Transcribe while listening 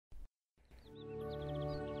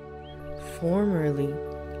Formerly,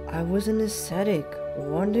 I was an ascetic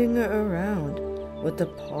wandering around with a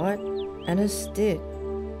pot and a stick.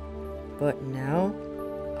 But now,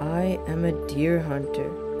 I am a deer hunter.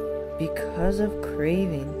 Because of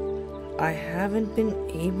craving, I haven't been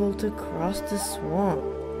able to cross the swamp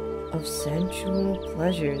of sensual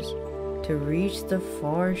pleasures to reach the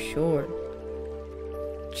far shore.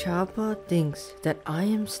 Capa thinks that I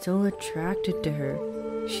am still attracted to her.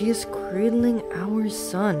 She is cradling our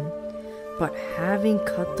son, but having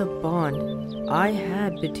cut the bond I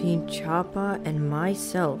had between Capa and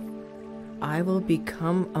myself, I will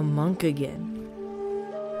become a monk again.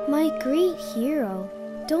 My great hero,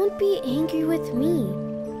 don't be angry with me.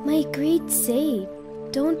 My great sage,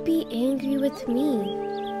 don't be angry with me.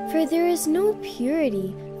 For there is no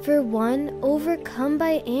purity for one overcome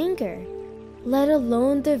by anger, let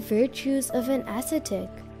alone the virtues of an ascetic.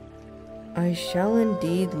 I shall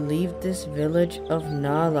indeed leave this village of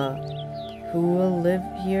Nala. Who will live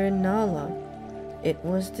here in Nala? It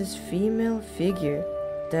was this female figure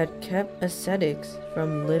that kept ascetics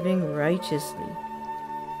from living righteously.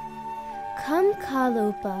 Come,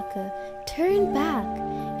 Kalopaka, turn back,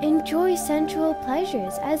 enjoy sensual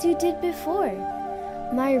pleasures as you did before.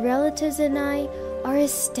 My relatives and I are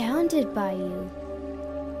astounded by you.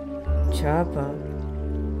 Capa,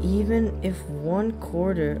 even if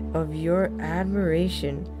 1/4 of your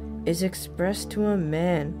admiration is expressed to a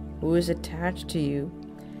man who is attached to you,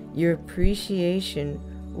 your appreciation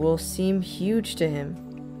will seem huge to him.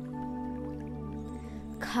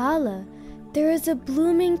 Kala, there is a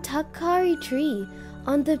blooming takari tree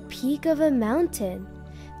on the peak of a mountain.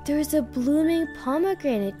 There is a blooming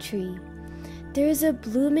pomegranate tree. There is a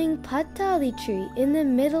blooming patali tree in the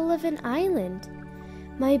middle of an island.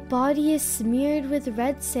 My body is smeared with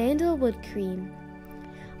red sandalwood cream.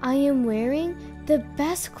 I am wearing the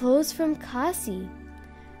best clothes from Kasi.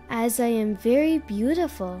 As I am very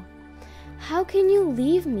beautiful, how can you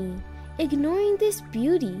leave me, ignoring this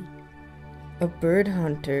beauty? A bird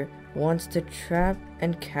hunter wants to trap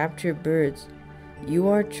and capture birds. You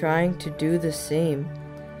are trying to do the same,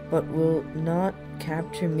 but will not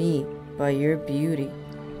capture me by your beauty.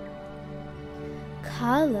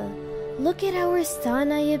 Kala, look at our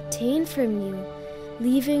son I obtained from you,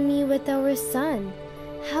 leaving me with our son.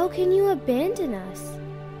 How can you abandon us?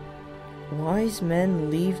 Wise men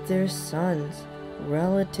leave their sons,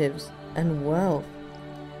 relatives, and wealth,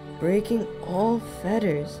 breaking all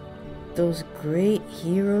fetters. Those great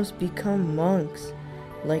heroes become monks,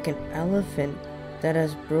 like an elephant that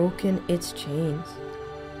has broken its chains.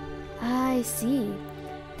 I see.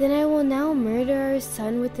 Then I will now murder our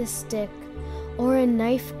son with a stick or a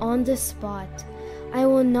knife on the spot. I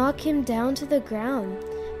will knock him down to the ground.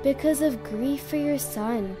 Because of grief for your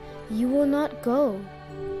son, you will not go.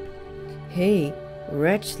 Hey,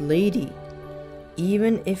 wretched lady,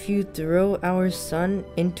 even if you throw our son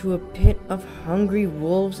into a pit of hungry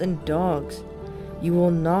wolves and dogs, you will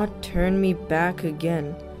not turn me back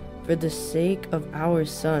again for the sake of our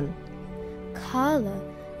son. Kala,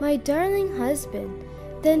 my darling husband,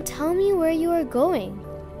 then tell me where you are going.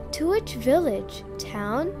 To which village,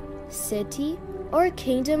 town, city, or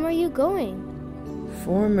kingdom are you going?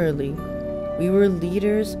 Formerly, we were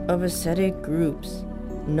leaders of ascetic groups.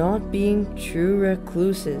 Not being true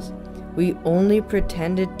recluses, we only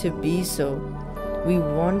pretended to be so. We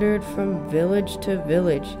wandered from village to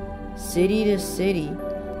village, city to city,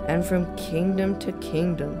 and from kingdom to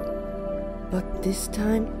kingdom. But this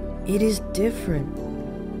time, it is different.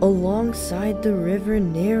 Alongside the river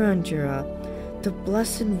Niranjara, the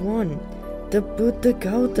Blessed One, the Buddha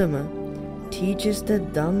Gautama, teaches the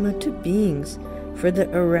Dhamma to beings for the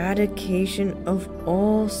eradication of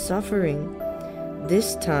all suffering.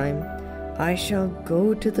 This time, I shall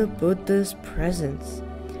go to the Buddha's presence.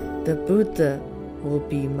 The Buddha will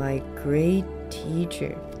be my great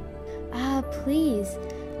teacher. Ah, please,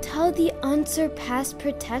 tell the unsurpassed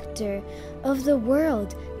protector of the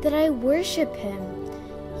world that I worship him.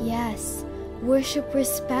 Yes, worship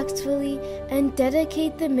respectfully and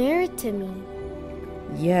dedicate the merit to me.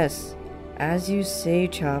 Yes, as you say,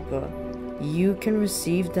 Capa, you can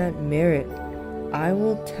receive that merit. I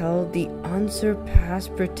will tell the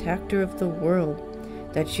unsurpassed protector of the world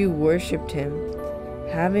that you worshipped him.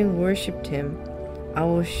 Having worshipped him, I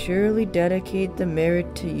will surely dedicate the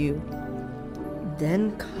merit to you.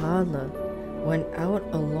 Then Kala went out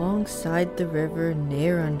alongside the river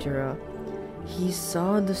Niranjara. He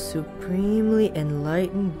saw the supremely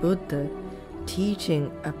enlightened Buddha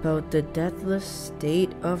teaching about the deathless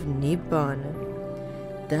state of Nibbana.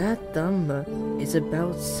 That Dhamma is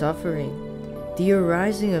about suffering, the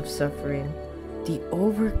arising of suffering, the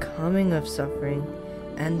overcoming of suffering,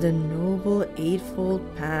 and the noble eightfold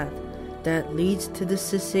path that leads to the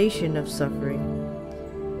cessation of suffering.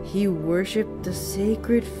 He worshipped the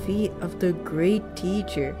sacred feet of the great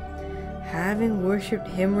teacher. Having worshipped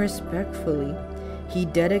him respectfully, he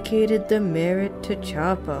dedicated the merit to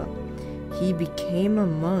Capa. He became a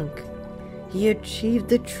monk. He achieved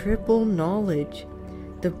the triple knowledge.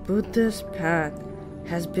 The Buddha's path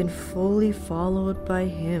has been fully followed by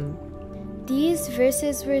him. These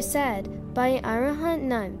verses were said by Arahant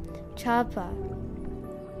nun Capa.